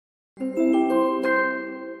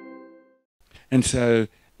And so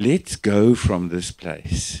let's go from this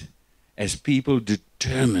place as people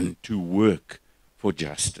determined to work for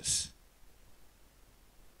justice.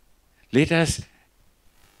 Let us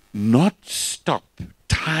not stop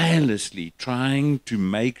tirelessly trying to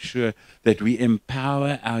make sure that we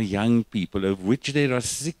empower our young people, of which there are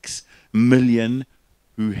 6 million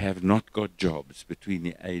who have not got jobs between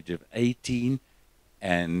the age of 18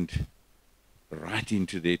 and right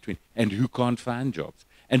into their 20s, and who can't find jobs,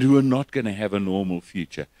 and who are not going to have a normal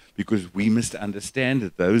future, because we must understand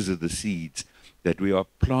that those are the seeds that we are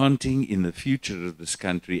planting in the future of this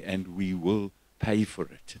country, and we will pay for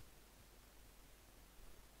it.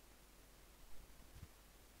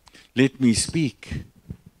 Let me speak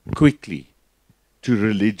quickly to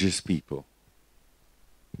religious people.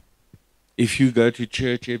 If you go to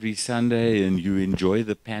church every Sunday and you enjoy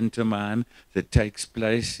the pantomime that takes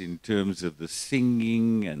place in terms of the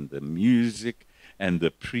singing and the music and the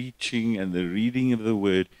preaching and the reading of the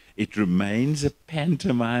word, it remains a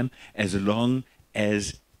pantomime as long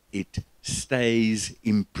as it stays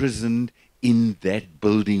imprisoned in that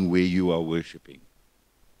building where you are worshiping.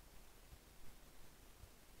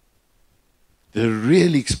 The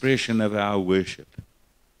real expression of our worship,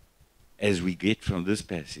 as we get from this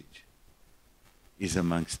passage, is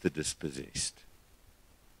amongst the dispossessed.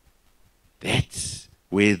 That's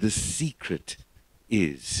where the secret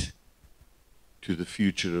is to the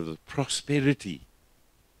future of the prosperity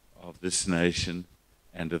of this nation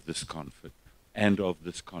and of this conflict and of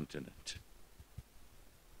this continent.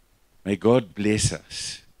 May God bless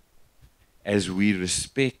us as we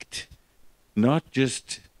respect, not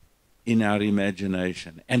just in our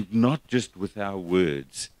imagination and not just with our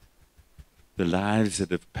words, the lives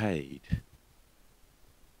that have paid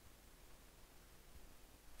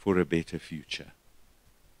for a better future.